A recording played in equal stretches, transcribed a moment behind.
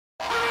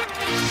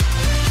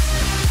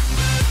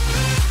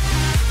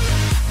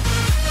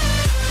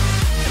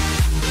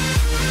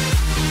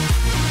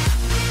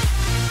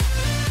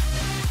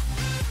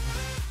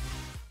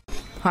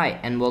Hi,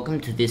 and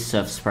welcome to this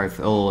Surface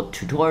Pro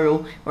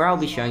tutorial where I'll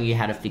be showing you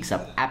how to fix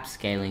up app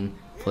scaling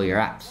for your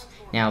apps.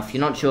 Now, if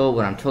you're not sure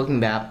what I'm talking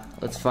about,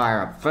 let's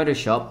fire up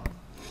Photoshop,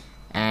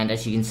 and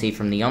as you can see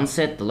from the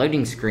onset, the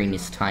loading screen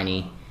is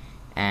tiny,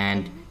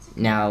 and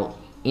now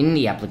in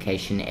the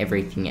application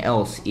everything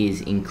else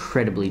is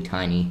incredibly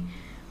tiny,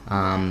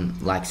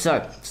 like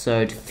so.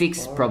 So to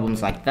fix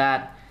problems like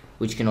that,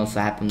 which can also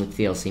happen with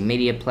VLC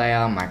Media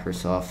Player,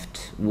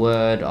 Microsoft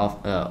Word,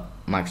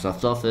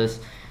 Microsoft Office,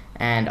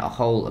 and a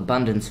whole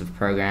abundance of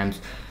programs,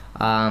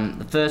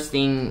 the first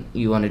thing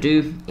you want to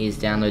do is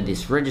download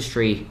this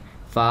registry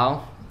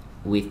file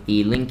with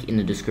the link in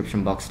the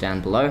description box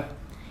down below.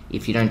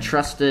 If you don't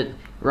trust it,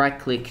 right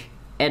click,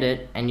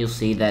 edit, and you'll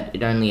see that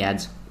it only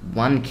adds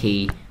one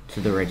key to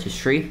the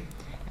registry,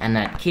 and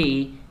that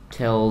key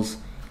tells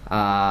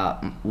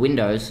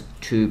Windows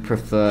to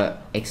prefer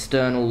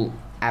external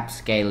app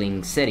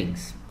scaling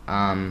settings,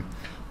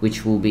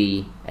 which will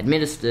be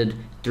administered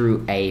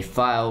through a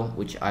file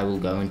which I will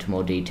go into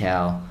more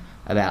detail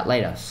about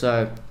later.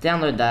 So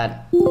download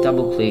that,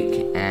 double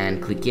click,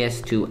 and click yes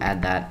to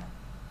add that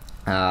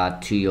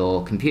to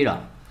your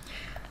computer.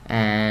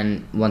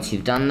 And once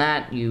you've done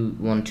that, you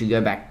want to go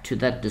back to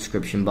that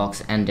description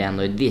box and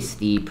download this,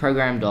 the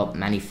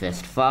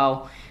program.manifest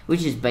file,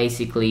 which is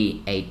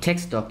basically a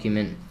text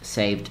document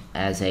saved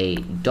as a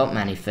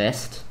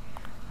 .manifest.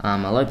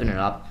 I'll open it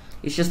up.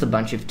 It's just a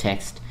bunch of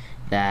text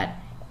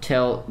that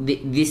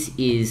this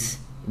is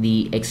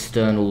the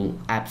external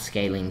app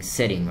scaling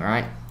setting,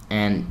 right?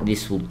 And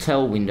this will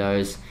tell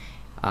Windows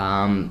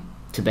to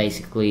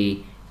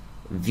basically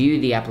view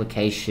the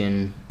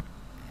application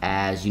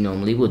as you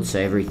normally would, so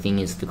everything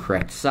is the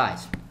correct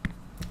size.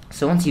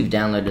 So once you've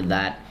downloaded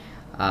that,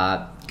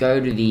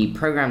 go to the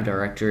program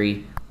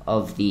directory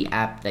of the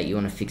app that you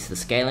want to fix the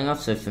scaling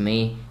of. So for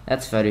me,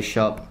 that's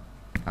Photoshop.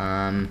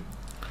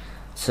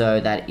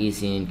 So that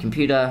is in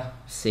Computer,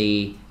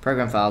 C,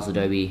 Program Files,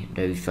 Adobe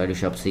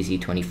Photoshop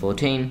CC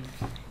 2014,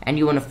 and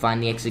you want to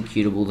find the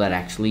executable that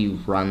actually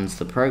runs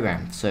the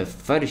program. So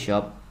for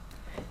Photoshop,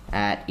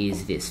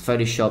 is this,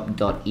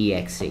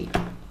 Photoshop.exe.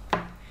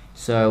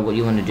 So what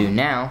you want to do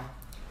now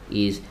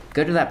is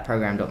go to that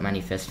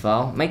program.manifest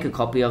file, make a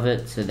copy of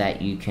it so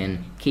that you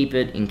can keep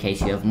it in case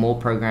you have more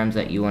programs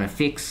that you want to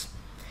fix,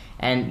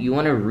 and you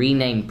want to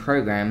rename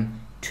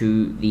program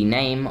to the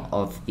name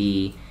of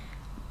the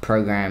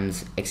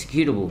program's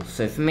executable.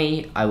 So for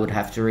me, I would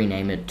have to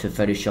rename it to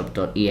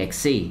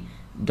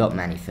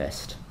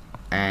Photoshop.exe.manifest,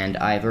 and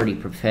I've already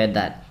prepared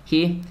that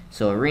here.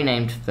 So a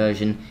renamed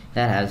version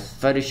that has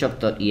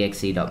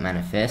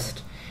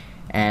Photoshop.exe.manifest,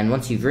 and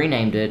once you've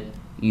renamed it,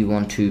 you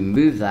want to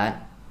move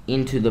that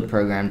into the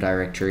program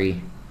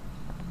directory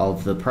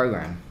of the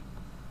program.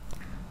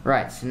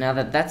 Right, so now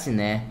that that's in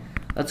there,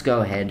 let's go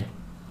ahead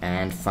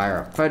and fire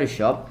up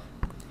Photoshop.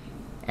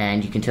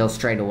 And you can tell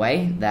straight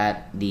away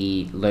that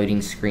the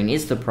loading screen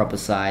is the proper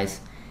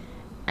size,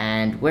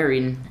 and we're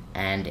in,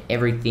 and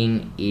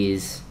everything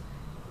is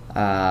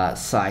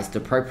sized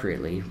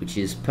appropriately, which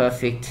is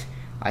perfect.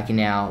 I can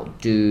now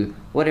do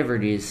whatever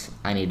it is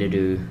I need to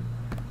do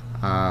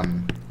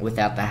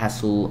without the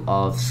hassle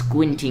of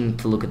squinting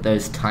to look at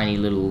those tiny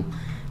little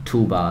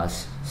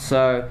toolbars.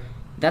 So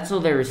that's all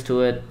there is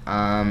to it.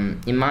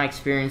 In my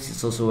experience,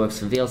 this also works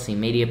for VLC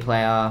Media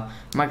Player,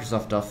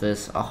 Microsoft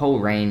Office, a whole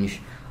range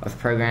of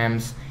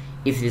programs.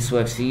 If this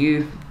works for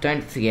you,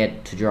 don't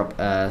forget to drop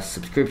a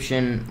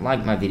subscription,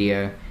 like my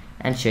video,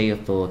 and share your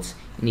thoughts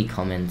in the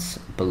comments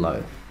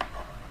below.